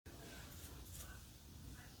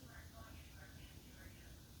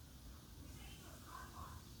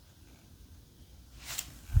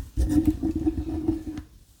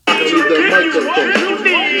Turn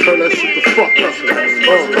that shit the fuck up.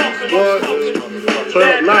 What? Turn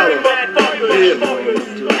up louder. Yeah.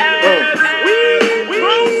 We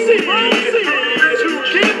proceed to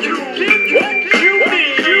get you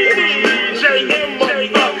JM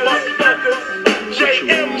motherfuckers.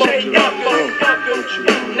 JM motherfuckers.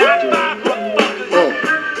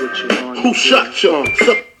 Who shot y'all?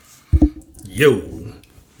 Yo.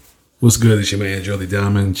 What's good? It's your man, Jody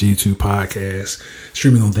Diamond, G2 Podcast.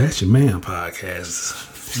 Streaming on That's Your Man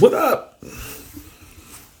Podcast. What up?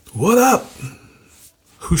 What up?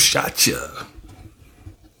 Who shot ya?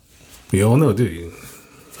 You don't know, do you?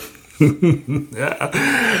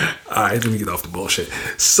 Alright, let me get off the bullshit.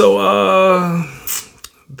 So,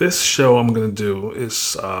 this show I'm going to do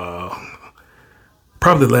is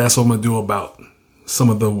probably the last one I'm going to do about some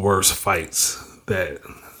of the worst fights that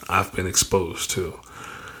I've been exposed to.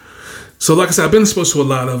 So, like I said, I've been exposed to a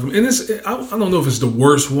lot of them, and I don't know if it's the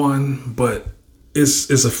worst one, but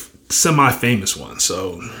it's a semi-famous one.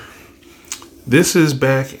 So, this is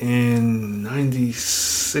back in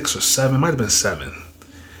 96 or 7, might have been 7,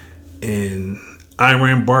 and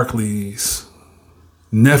Iran Barkley's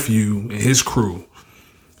nephew and his crew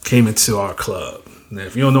came into our club. Now,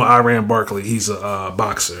 if you don't know Iran Barkley, he's a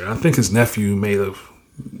boxer. I think his nephew may have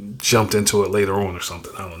jumped into it later on or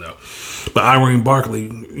something. I don't know. But Iran Barkley,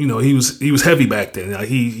 you know, he was heavy back then. Like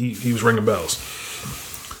he was ringing bells.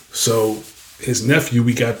 So his nephew,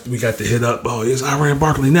 we got to hit up. Oh, it's Iran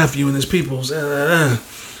Barkley nephew and his peoples.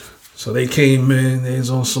 So they came in. They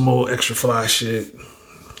was on some old extra fly shit,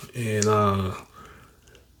 and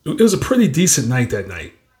it was a pretty decent night that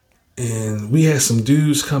night. And we had some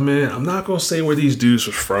dudes come in. I'm not gonna say where these dudes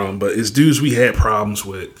was from, but it's dudes we had problems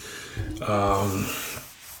with.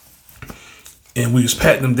 And we was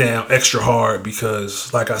patting them down extra hard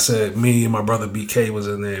because, like I said, me and my brother BK was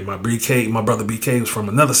in there. My brother BK was from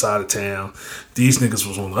another side of town. These niggas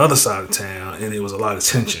was on the other side of town, and it was a lot of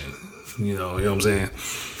tension. You know what I'm saying?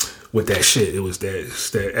 With that shit, it was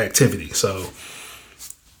that activity. So,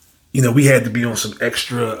 you know, we had to be on some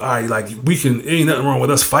extra. All right, like ain't nothing wrong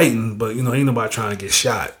with us fighting, but you know, ain't nobody trying to get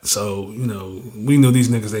shot. So, you know, we knew these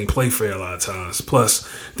niggas ain't play fair a lot of times. Plus,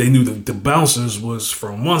 they knew the bouncers was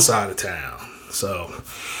from one side of town. So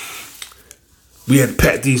we had to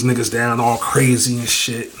pat these niggas down all crazy and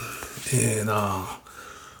shit. And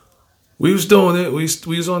we was doing it. We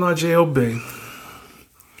was on our JOB.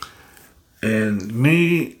 And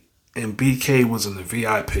me and BK was in the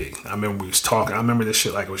VIP. I remember we was talking. I remember this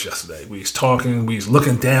shit like it was yesterday. We was talking. We was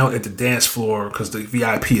looking down at the dance floor because the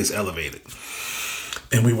VIP is elevated.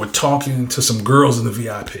 And we were talking to some girls in the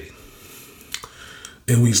VIP.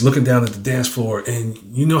 And we was looking down at the dance floor. And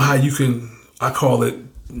you know how you can... I call it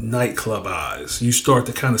nightclub eyes. You start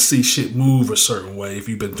to kind of see shit move a certain way if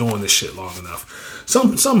you've been doing this shit long enough.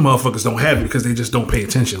 Some motherfuckers don't have it because they just don't pay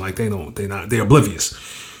attention. Like they're oblivious.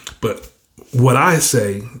 But what I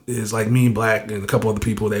say is, like, me and Black and a couple other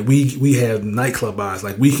people, that we have nightclub eyes.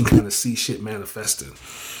 Like, we can kind of see shit manifesting.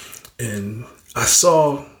 And I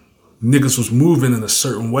saw niggas was moving in a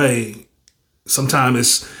certain way.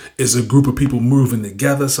 Sometimes it's a group of people moving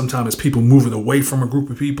together. Sometimes it's people moving away from a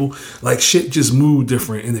group of people. Like, shit just moved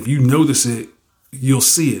different. And if you notice it, you'll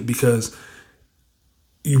see it, because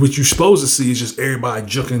what you're supposed to see is just everybody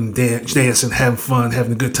juking, dancing, having fun,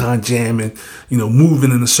 having a good time, jamming, you know,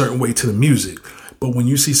 moving in a certain way to the music. But when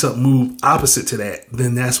you see something move opposite to that,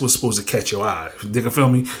 then that's what's supposed to catch your eye. You feel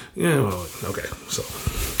me? Yeah, well, okay. So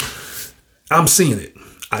I'm seeing it.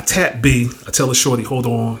 I tap B. I tell the shorty, hold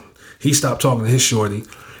on. He stopped talking to his shorty.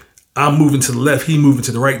 I'm moving to the left. He moving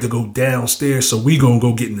to the right to go downstairs. So we gonna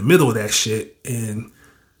go get in the middle of that shit. And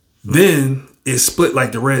then it split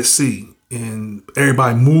like the Red Sea. And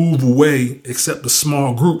everybody move away except the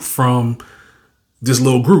small group from this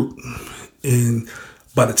little group. And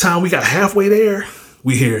by the time we got halfway there,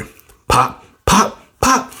 we hear pop, pop,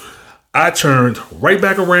 pop. I turned right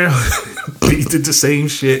back around. We did the same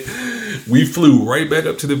shit. We flew right back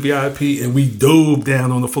up to the VIP and we dove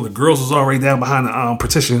down on the floor. The girls was already down behind the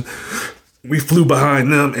partition. We flew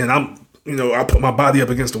behind them, and I put my body up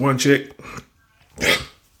against the one chick.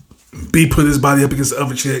 B put his body up against the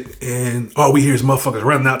other chick, and all we hear is motherfuckers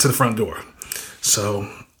running out to the front door. So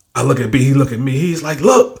I look at B, he look at me. He's like,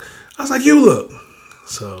 look. I was like, you look.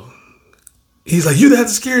 So he's like, you that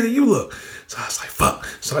scared that you look. So I was like, fuck.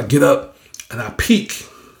 So I get up and I peek,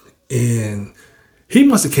 and he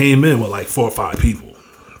must have came in with like 4 or 5 people.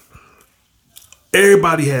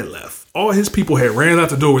 Everybody had left. All his people had ran out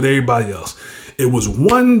the door with everybody else. It was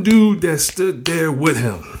one dude that stood there with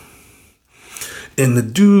him. And the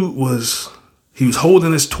dude was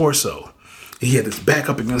holding his torso. He had his back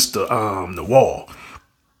up against the wall.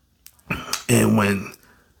 And when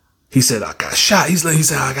he said, I got shot, he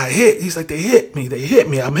said, I got hit. He's like, they hit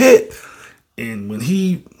me, I'm hit. And when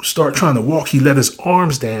he started trying to walk, he let his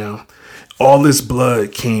arms down. All this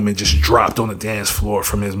blood came and just dropped on the dance floor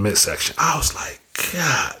from his midsection. I was like,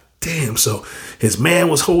 God damn. So his man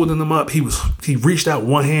was holding him up. He reached out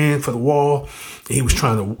one hand for the wall. He was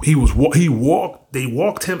trying to, they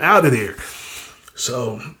walked him out of there.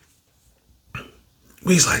 So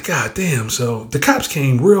he's like, God damn. So the cops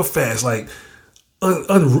came real fast, like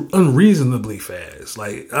unreasonably fast.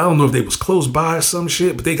 Like, I don't know if they was close by or some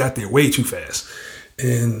shit, but they got there way too fast.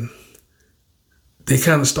 And they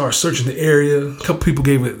kind of started searching the area. A couple people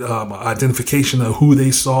gave it identification of who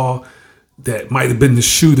they saw that might have been the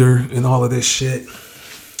shooter and all of this shit.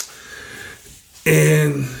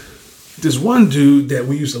 And this one dude that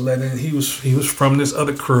we used to let in, he was from this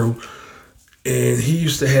other crew, and he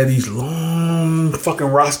used to have these long fucking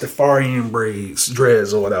Rastafarian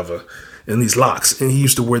dreads or whatever, and these locks. And he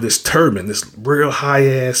used to wear this turban, this real high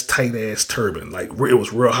ass, tight ass turban. Like, it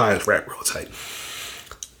was real high, wrapped real tight.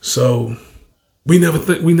 So we never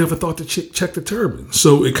thought to check the turban.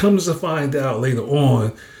 So it comes to find out later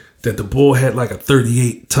on that the bull had like a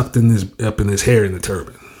 38 tucked up in his hair in the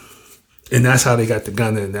turban. And that's how they got the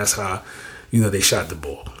gun, and that's how, they shot the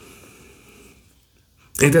bull.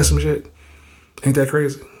 Ain't that some shit? Ain't that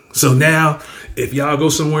crazy? So now, if y'all go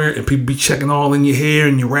somewhere and people be checking all in your hair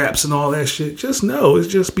and your wraps and all that shit, just know it's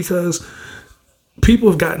just because people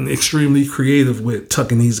have gotten extremely creative with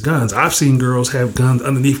tucking these guns. I've seen girls have guns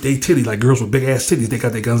underneath their titty, like girls with big ass titties. They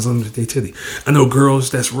got their guns underneath their titty. I know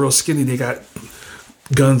girls that's real skinny. They got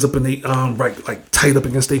guns up in they like tight up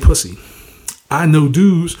against their pussy. I know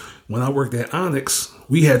dudes. When I worked at Onyx,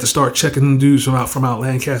 we had to start checking them dudes from out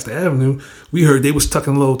Lancaster Avenue. We heard they was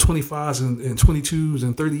tucking little 25s and 22s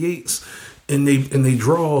and 38s in they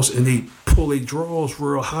drawers, and they pull their drawers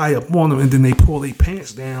real high up on them, and then they pull their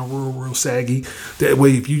pants down real saggy. That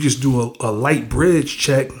way, if you just do a light bridge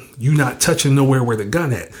check, you not touching nowhere where the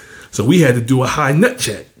gun at. So we had to do a high nut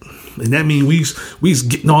check. And that means we was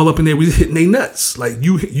getting all up in there, we was hitting their nuts. Like,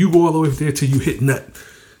 you go all the way up there till you hit nut.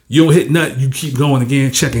 You don't hit nut, you keep going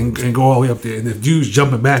again, checking, and go all the way up there. And if dudes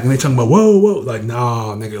jumping back and they talking about, whoa, like,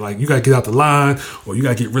 nah, nigga, like, you got to get out the line, or you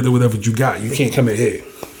got to get rid of whatever you got. You can't come in here.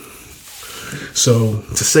 So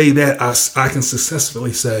to say that, I can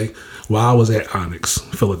successfully say, while I was at Onyx,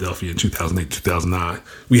 Philadelphia in 2008, 2009,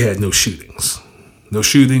 we had no shootings. No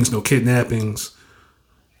shootings, no kidnappings.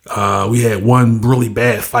 We had one really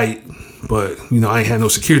bad fight, but, I ain't had no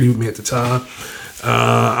security with me at the time.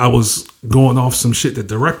 I was going off some shit the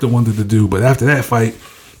director wanted to do, but after that fight,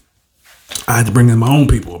 I had to bring in my own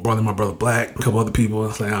people. I brought in my brother Black, a couple other people. I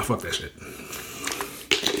was like, fuck that shit.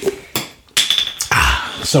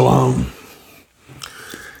 So,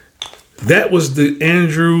 that was the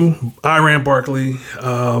Andrew Iran Barkley,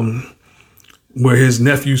 where his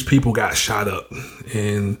nephew's people got shot up,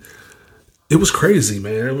 and it was crazy,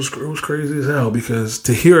 man. It was crazy as hell, because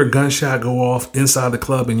to hear a gunshot go off inside the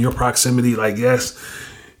club in your proximity, like, yes,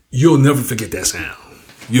 you'll never forget that sound.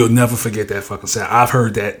 You'll never forget that fucking sound. I've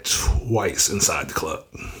heard that twice inside the club.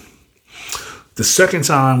 The second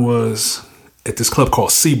time was at this club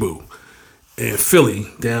called Cebu in Philly,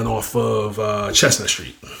 down off of Chestnut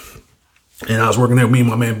Street. And I was working there with me and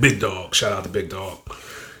my man Big Dog. Shout out to Big Dog.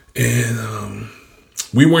 And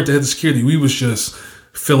we weren't the head of security. We was just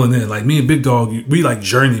filling in. Like, me and Big Dog, we like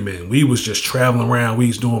journeymen. We was just traveling around. We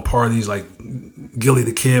was doing parties like Gilly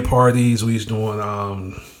the Kid parties. We was doing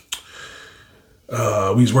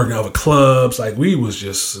we was working out with clubs. Like, we was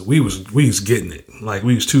getting it. Like,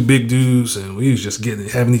 we was two big dudes, and we was just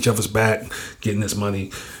having each other's back, getting this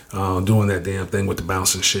money, doing that damn thing with the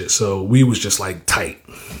bounce and shit. So we was just like tight.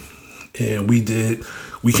 And we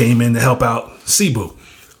came in to help out Cebu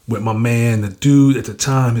with my man, the dude at the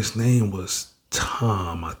time, his name was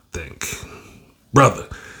Tom, I think. Brother.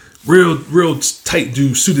 Real tight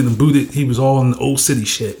dude, suited and booted. He was all in the old city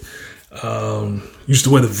shit. Used to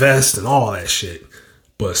wear the vest and all that shit.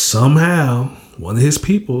 But somehow, one of his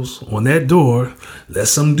peoples on that door let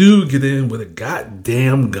some dude get in with a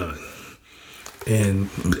goddamn gun. And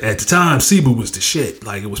at the time, Cebu was the shit.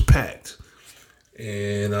 Like, it was packed.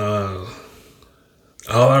 And all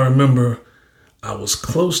I remember, I was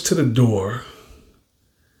close to the door,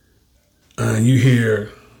 and you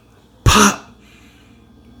hear pop,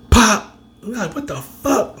 pop. I'm like, what the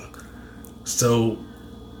fuck? So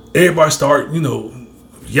everybody start,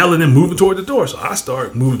 yelling and moving toward the door. So I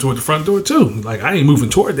start moving toward the front door too. Like, I ain't moving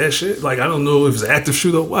toward that shit. Like, I don't know if it's an active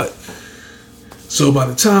shooter or what. So by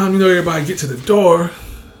the time, everybody get to the door,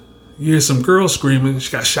 you hear some girl screaming.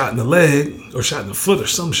 She got shot in the leg or shot in the foot or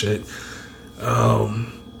some shit.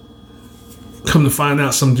 Come to find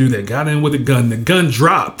out, some dude that got in with a gun. The gun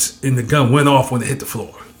dropped, and the gun went off when it hit the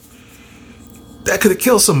floor. That could have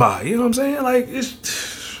killed somebody. You know what I'm saying? Like,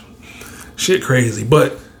 it's shit crazy.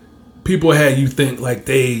 But people had you think like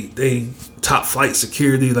they top flight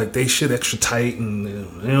security, like they shit extra tight, and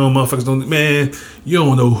motherfuckers don't. Man, you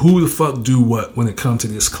don't know who the fuck do what when it comes to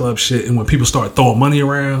this club shit. And when people start throwing money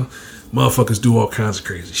around, motherfuckers do all kinds of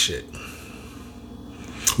crazy shit.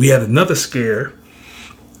 We had another scare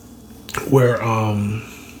where I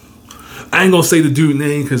ain't gonna say the dude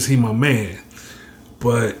name because he my man,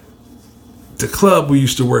 but the club we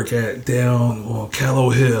used to work at down on Callow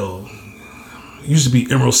Hill, it used to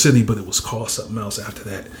be Emerald City, but it was called something else after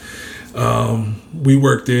that. We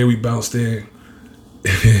worked there, we bounced there,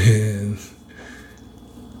 and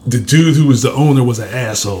the dude who was the owner was an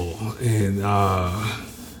asshole. And I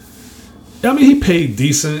mean, he paid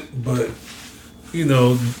decent, but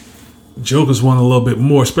jokers want a little bit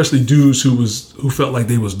more, especially dudes who felt like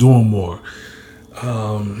they was doing more.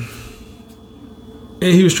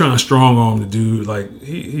 And he was trying to strong arm the dude, like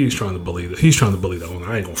he was trying to bully the owner.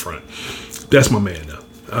 I ain't gonna front. That's my man though.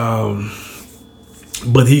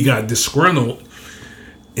 But he got disgruntled,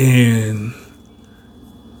 and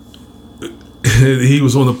he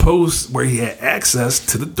was on a post where he had access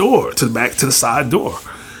to the door, to the side door.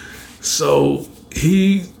 So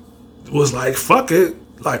he was like, fuck it.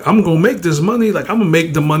 Like, I'm going to make this money. Like, I'm going to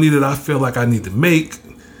make the money that I feel like I need to make.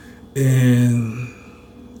 And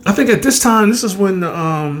I think at this time, this is when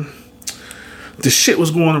the shit was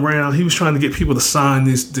going around. He was trying to get people to sign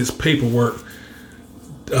this paperwork.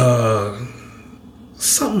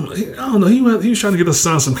 Something, I don't know. He was trying to get us to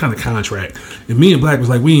sign some kind of contract. And me and Black was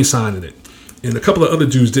like, we ain't signing it. And a couple of other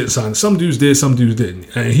dudes didn't sign it. Some dudes did, some dudes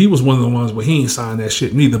didn't. And he was one of the ones where he ain't signed that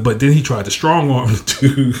shit neither. But then he tried to strong arm the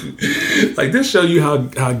dude. Like, this show you how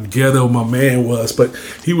ghetto my man was. But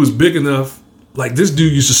he was big enough. Like, this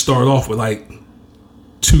dude used to start off with like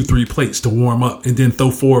 2-3 plates to warm up, and then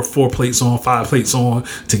throw 4 plates on, 5 plates on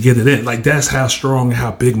to get it in. Like, that's how strong and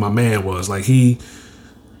how big my man was. Like, me,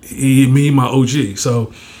 my OG.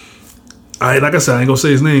 So, like I said, I ain't gonna say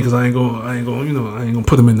his name because I ain't gonna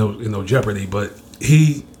put him in no jeopardy. But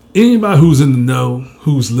anybody who's in the know,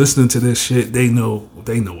 who's listening to this shit, they know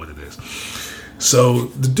what it is. So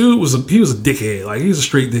the dude was a dickhead. Like, he was a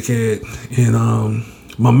straight dickhead, and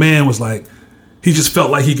my man was like, he just felt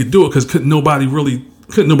like he could do it because couldn't nobody really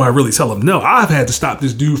tell him no. I've had to stop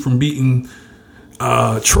this dude from beating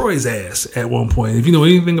Troy's ass at one point. If you know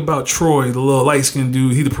anything about Troy, the little light-skinned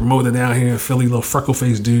dude, he the promoter down here in Philly, little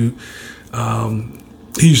freckle-faced dude.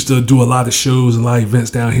 He used to do a lot of shows and a lot of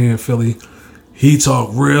events down here in Philly. He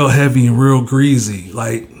talked real heavy and real greasy,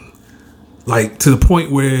 like to the point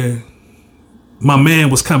where my man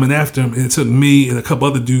was coming after him, and it took me and a couple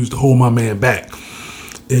other dudes to hold my man back.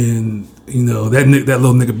 And that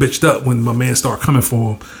little nigga bitched up when my man started coming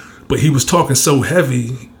for him. But he was talking so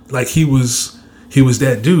heavy, like he was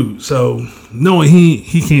that dude. So knowing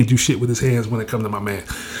he can't do shit with his hands when it comes to my man.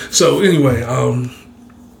 So anyway,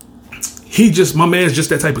 my man's just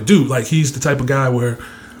that type of dude. Like, he's the type of guy where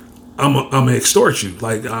I'm gonna extort you.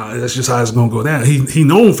 Like, that's just how it's gonna go down. He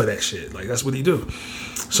known for that shit. Like, that's what he do.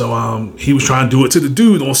 So he was trying to do it to the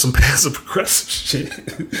dude on some passive aggressive shit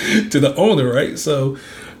to the owner, right? So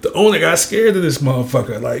the owner got scared of this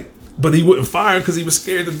motherfucker, like, but he wouldn't fire because he was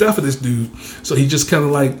scared to death of this dude. So he just kind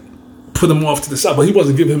of like put him off to the side, but he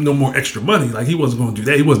wasn't giving him no more extra money. Like, he wasn't going to do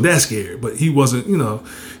that. He wasn't that scared, but he wasn't, he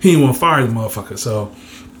didn't want to fire the motherfucker. So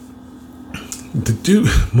the dude,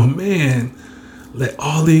 my man, let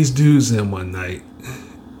all these dudes in one night,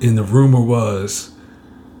 and the rumor was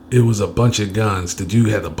it was a bunch of guns. The dude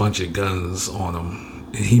had a bunch of guns on him,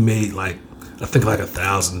 and he made I think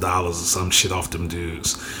 $1,000 or some shit off them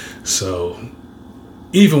dudes. So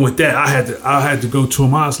even with that, I had to go to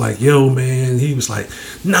him. I was like, yo, man. He was like,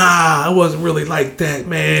 nah, I wasn't really like that,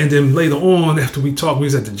 man. Then later on, after we talked, we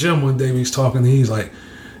was at the gym one day, we was talking, and he's like,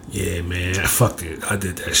 yeah, man, fuck it. I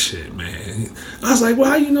did that shit, man. I was like,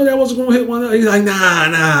 well, how you know that wasn't going to hit one? He's like, nah.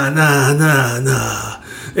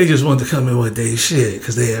 They just wanted to come in with their shit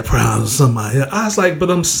because they had problems with somebody else. I was like, but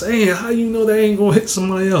I'm saying, how you know they ain't going to hit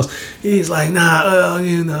somebody else? He's like, nah,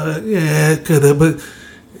 yeah, it could have, but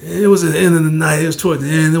it was at the end of the night. It was toward the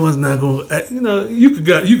end. It was not going to, you could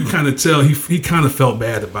kind of tell he kind of felt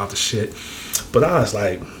bad about the shit. But I was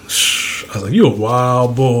like, you a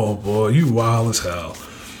wild boy, you wild as hell.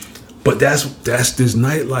 But that's this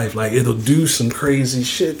nightlife. Like, it'll do some crazy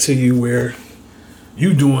shit to you where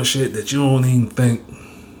you doing shit that you don't even think,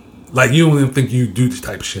 like, you don't even think you do this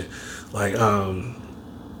type of shit. Like, I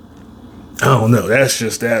don't know.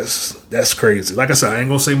 That's crazy. Like I said, I ain't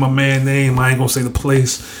gonna say my man's name. I ain't gonna say the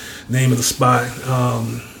place. name of the spot.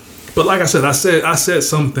 But like I said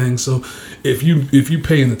some things. So if you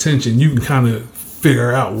paying attention, you can kind of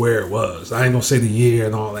figure out where it was. I ain't gonna say the year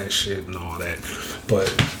and all that shit and all that,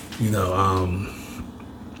 but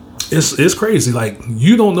it's crazy. Like,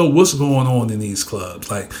 you don't know what's going on in these clubs.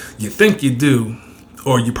 Like, you think you do,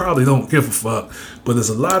 or you probably don't give a fuck, but there's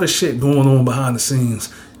a lot of shit going on behind the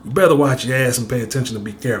scenes. You better watch your ass and pay attention and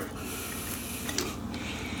be careful.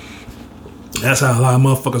 That's how a lot of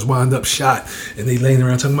motherfuckers wind up shot, and they laying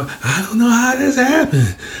around talking about, I don't know how this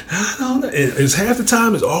happened. I don't know. It's half the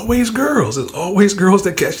time, it's always girls. It's always girls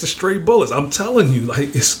that catch the stray bullets. I'm telling you,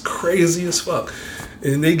 like, it's crazy as fuck.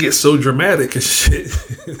 And they get so dramatic and shit.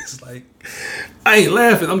 It's like, I ain't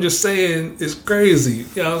laughing. I'm just saying it's crazy.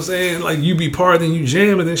 You know what I'm saying? Like, you be partying, you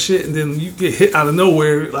jamming and shit, and then you get hit out of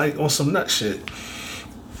nowhere, like, on some nut shit.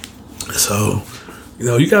 So,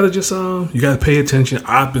 you gotta just you gotta pay attention.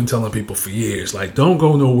 I've been telling people for years, like, don't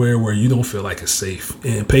go nowhere where you don't feel like it's safe,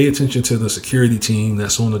 and pay attention to the security team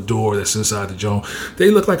that's on the door, that's inside the joint. They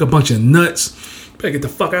look like a bunch of nuts. Better get the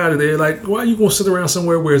fuck out of there. Like, why are you gonna sit around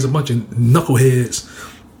somewhere where there's a bunch of knuckleheads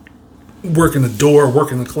working the door,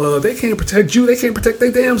 working the club? They can't protect you. They can't protect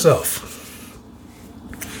their damn self.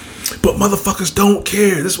 But motherfuckers don't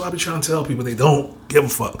care. This is why I be trying to tell people, they don't give a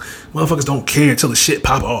fuck. Motherfuckers don't care until the shit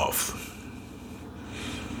pop off.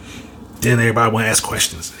 Then everybody want to ask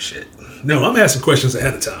questions and shit. No, I'm asking questions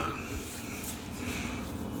ahead of time.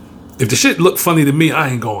 If the shit look funny to me, I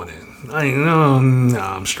ain't going in.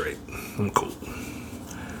 I'm straight. I'm cool.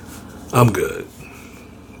 I'm good.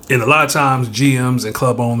 And a lot of times, GMs and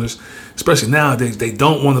club owners, especially nowadays, they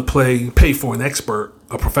don't want to pay for an expert,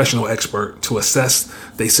 a professional expert, to assess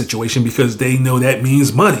their situation, because they know that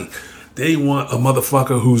means money. They want a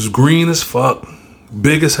motherfucker who's green as fuck,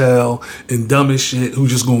 big as hell, and dumb as shit,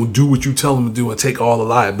 who's just going to do what you tell them to do and take all the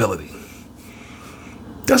liability.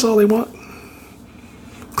 That's all they want.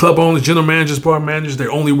 Club owners, general managers, bar managers,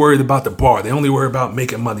 they're only worried about the bar. They only worry about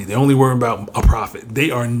making money. They only worry about a profit. They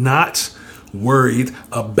are not worried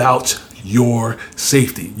about your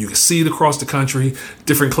safety. You can see it across the country,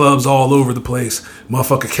 different clubs all over the place.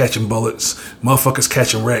 Motherfucker catching bullets, motherfuckers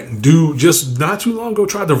catching wreck. Dude just not too long ago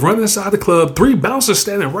tried to run inside the club. 3 bouncers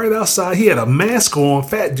standing right outside. He had a mask on,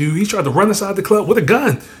 fat dude. He tried to run inside the club with a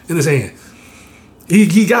gun in his hand.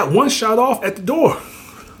 He got one shot off at the door.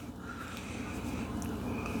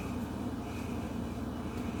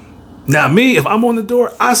 Now, me, if I'm on the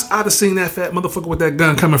door, I'd have seen that fat motherfucker with that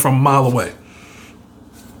gun coming from a mile away.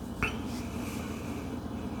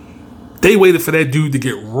 They waited for that dude to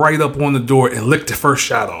get right up on the door and lick the first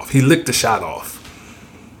shot off. He licked the shot off.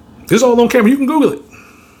 This is all on camera. You can Google it.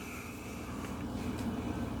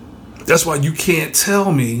 That's why you can't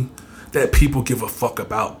tell me that people give a fuck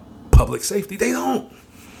about public safety. They don't.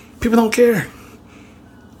 People don't care.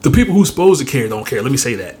 The people who's supposed to care don't care. Let me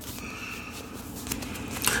say that.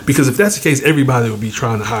 Because if that's the case, everybody would be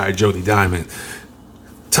trying to hire Jody Diamond,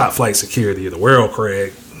 top flight security of the world,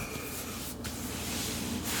 Craig.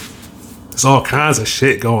 There's all kinds of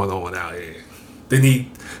shit going on out here. They need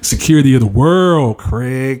security of the world,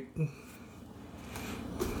 Craig.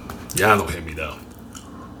 Y'all don't hear me though.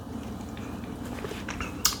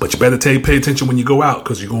 But you better pay attention when you go out,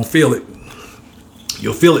 because you're going to feel it.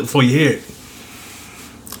 You'll feel it before you hear it.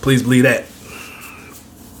 Please believe that.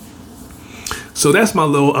 So that's my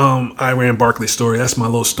little Iran Barkley story. That's my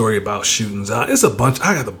little story about shootings. I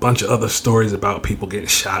got a bunch of other stories about people getting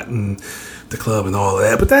shot in the club and all of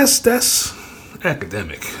that. But that's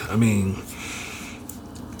academic. I mean,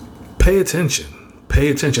 pay attention. Pay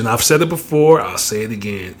attention. I've said it before. I'll say it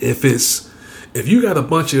again. If you got a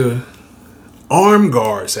bunch of armed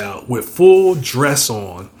guards out with full dress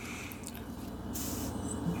on,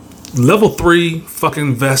 level 3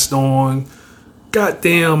 fucking vest on,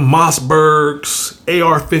 goddamn Mossbergs,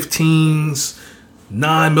 AR-15s,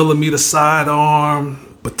 9mm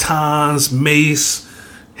sidearm, batons, mace,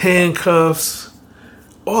 handcuffs,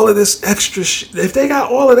 all of this extra shit. If they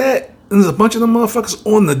got all of that and there's a bunch of them motherfuckers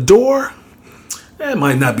on the door, that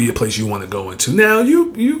might not be a place you want to go into. Now,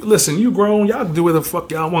 you listen, you grown, y'all do whatever the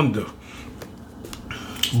fuck y'all want to do.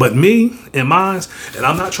 But me and mine, and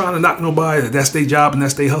I'm not trying to knock nobody, that's their job and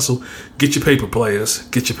that's their hustle. Get your paper, players.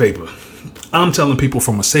 Get your paper. I'm telling people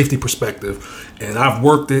from a safety perspective, and I've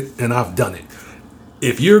worked it and I've done it.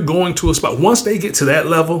 If you're going to a spot, once they get to that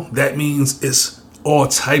level, that means it's all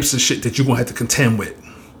types of shit that you're going to have to contend with.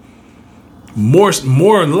 More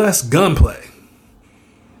or less gunplay.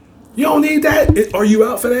 You don't need that. Are you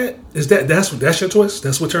out for that? That's your twist?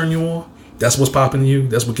 That's what turn you on? That's what's popping to you?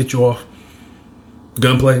 That's what get you off?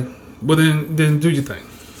 Gunplay? Well, then do your thing.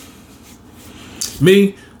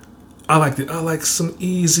 Me, I like some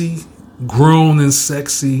easy, grown and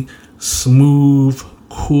sexy, smooth,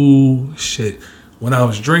 cool shit. When I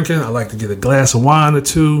was drinking, I like to get a glass of wine or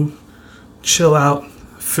two, chill out,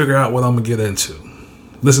 figure out what I'm gonna get into.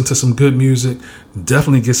 Listen to some good music,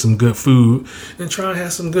 definitely get some good food, and try and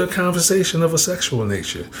have some good conversation of a sexual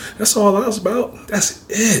nature. That's all I was about. That's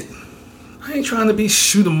it. I ain't trying to be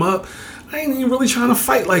shoot 'em up. I ain't even really trying to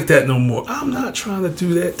fight like that no more. I'm not trying to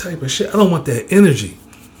do that type of shit. I don't want that energy.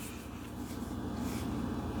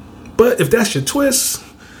 But if that's your twist,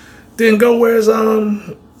 then go where it's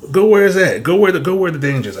at. Go where the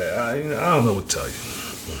danger's at. I don't know what to tell you.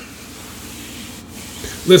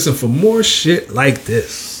 Listen, for more shit like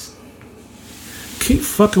this, keep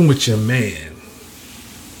fucking with your man,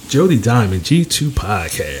 Jody Diamond, G2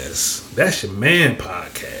 Podcast. That's your man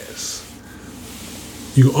podcast.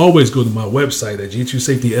 You can always go to my website at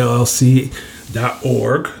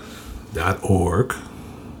g2safetyllc.org.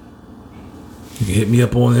 You can hit me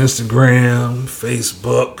up on Instagram,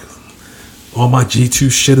 Facebook. All my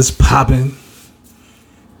G2 shit is popping.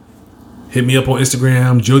 Hit me up on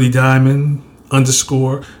Instagram, Jody Diamond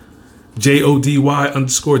 _ JODY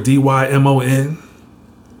 _ DYMON.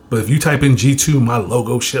 But if you type in G2, my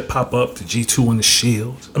logo shit pop up, the G2 in the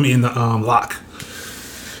shield. In the lock.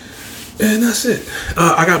 And that's it.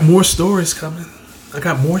 I got more stories coming. I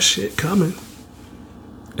got more shit coming.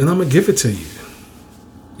 And I'm going to give it to you.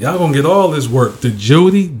 Y'all going to get all this work. The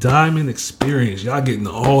Jody Diamond experience. Y'all getting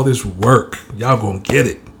all this work. Y'all going to get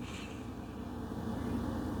it.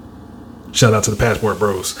 Shout out to the Passport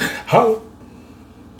Bros. Holla.